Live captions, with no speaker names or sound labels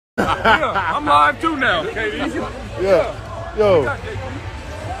Yeah, I'm live too now, KD. Yeah. Yo.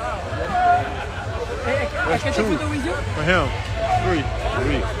 That's 2 for him. 3 for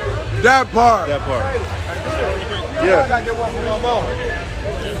me. That part. That part. Yeah.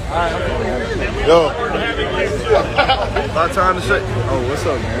 Yo. About time to say. Oh, what's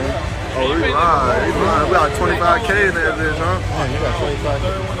up, man? Oh, we live. We got 25K in that bitch, huh? Man, you got 25K.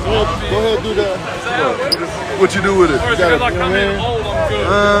 Go ahead and do that. What you do with it? First, because I come in old, I'm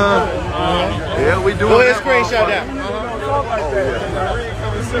good. Yeah, we doing Go ahead, that. screenshot that.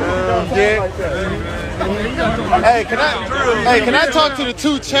 Hey, can I talk to the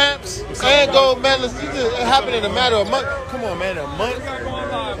 2 champs and gold medalists? It happened in a matter of a month. Come on, man, a month.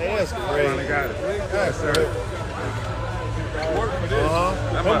 Hey, that's crazy. That's crazy.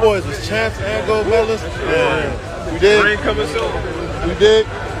 Them boys was champs and gold medalists. Man, we did. Rain coming soon. We did.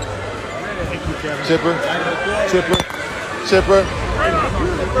 Chipper.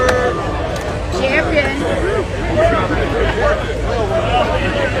 Champion.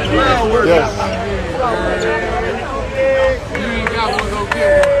 Yes.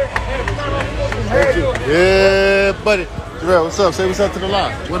 Yeah, buddy. Durant, what's up? Say what's up to the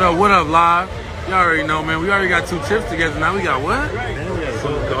live. What up, live? You already know, man. We already got 2 chips together. Now we got what?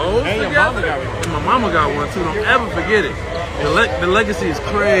 Some gold. And your mama got one. And my mama got one too. Don't ever forget it. The legacy is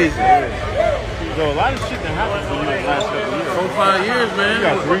crazy. So a lot of shit that happened for you in the last couple of years. 4-5 years, man. You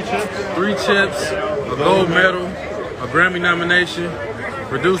got 3 chips. 3 chips, a gold medal, a Grammy nomination,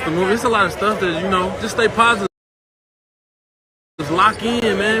 produced the movie. It's a lot of stuff that, just stay positive. Just lock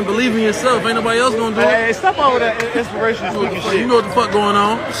in, man. Believe in yourself. Ain't nobody else gonna do it. Hey, stop over that inspiration speaking shit. You know what the fuck going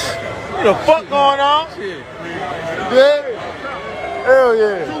on. What the fuck going on? Shit. Yeah. Hell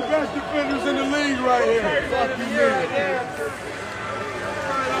yeah. 2 best defenders in the league right here. Fuck you,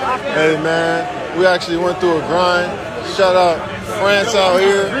 Hey man, we actually went through a grind. Shout out France out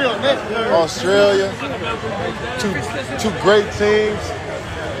here, Australia. Two great teams.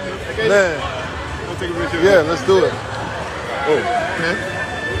 Man, yeah, let's do it. Oh,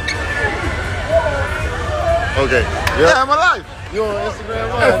 okay. Yeah, my life. You on Instagram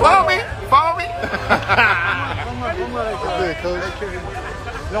Live? Hey, follow me. Good, coach.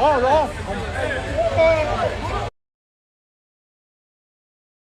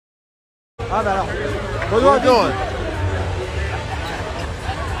 What are you doing?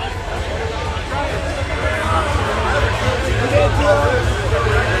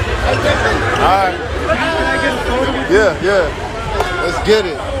 Alright. Yeah. Let's get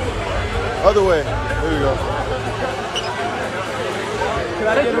it. Other way. There we go.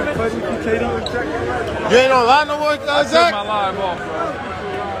 You ain't on live no more, I took Zach? my live off, bro.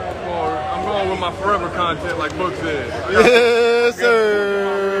 I'm going with my forever content, like Book said. Yes,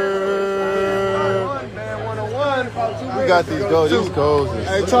 sir. We got these goals. These goals.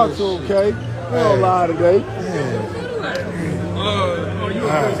 Hey, talk to him, K. We don't lie today.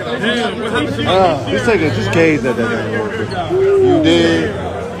 Just gaze at that. You did.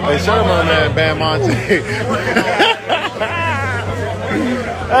 Hey, show my man Bam Monte.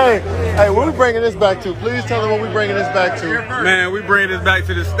 Hey, what we bringing this back to? Please tell them what we bringing this back to. Man, we bring this back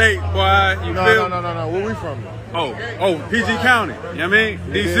to the state, boy. You feel? No. Where we from? Oh, PG County. You know what I mean?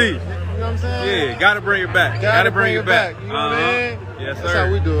 DC. You know what I'm saying? Yeah, gotta bring it back. Gotta bring it back. You know what I mean? Yes, sir. That's how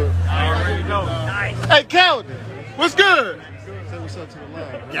we do it. I already know. Nice. Hey, Calvin, what's good? Say what's up to the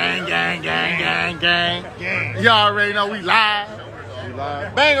live. Gang. Y'all already know we live. We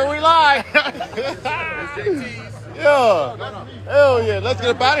live. Banger, we live. Yeah. Hell yeah. Let's get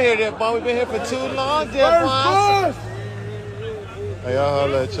up out of here, then, boy. We've been here for too long, then, boy. Hey, y'all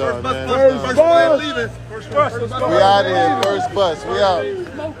holla at y'all, man. First bus. We out here. First bus. We out.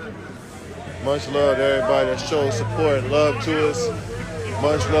 Much love to everybody that showed support and love to us.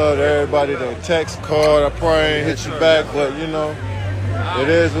 Much love to everybody that text, called. I probably ain't hit you back, but, it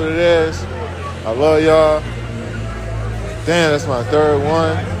is what it is. I love y'all. Damn, that's my 3rd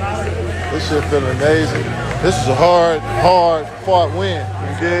one. This shit feeling amazing. This is a hard fought win.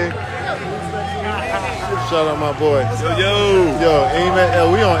 You dig? Shout out my boy. Yo,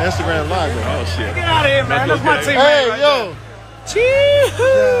 amen. We on Instagram Live. Though. Oh, shit. Get out of here, man. That's my team. Hey, yo. Cheers.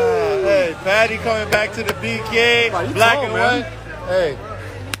 Hey, Patty coming back to the BK. Black and white.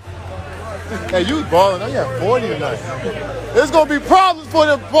 Hey, you balling. You had 40 tonight. There's going to be problems for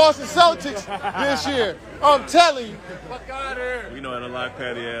the Boston Celtics this year. I'm telling you. Fuck out of here. We know how to lock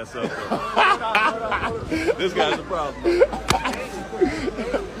Patty ass up. This guy's a problem.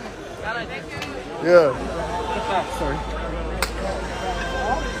 Yeah.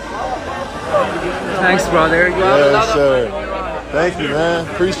 Thanks, brother. Yes, sir. Thank you, man.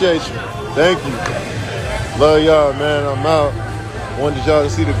 Appreciate you. Thank you. Love y'all, man. I'm out. Wanted y'all to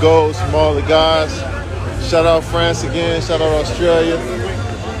see the goals from all the guys. Shout out France again. Shout out Australia.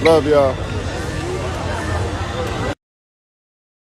 Love y'all.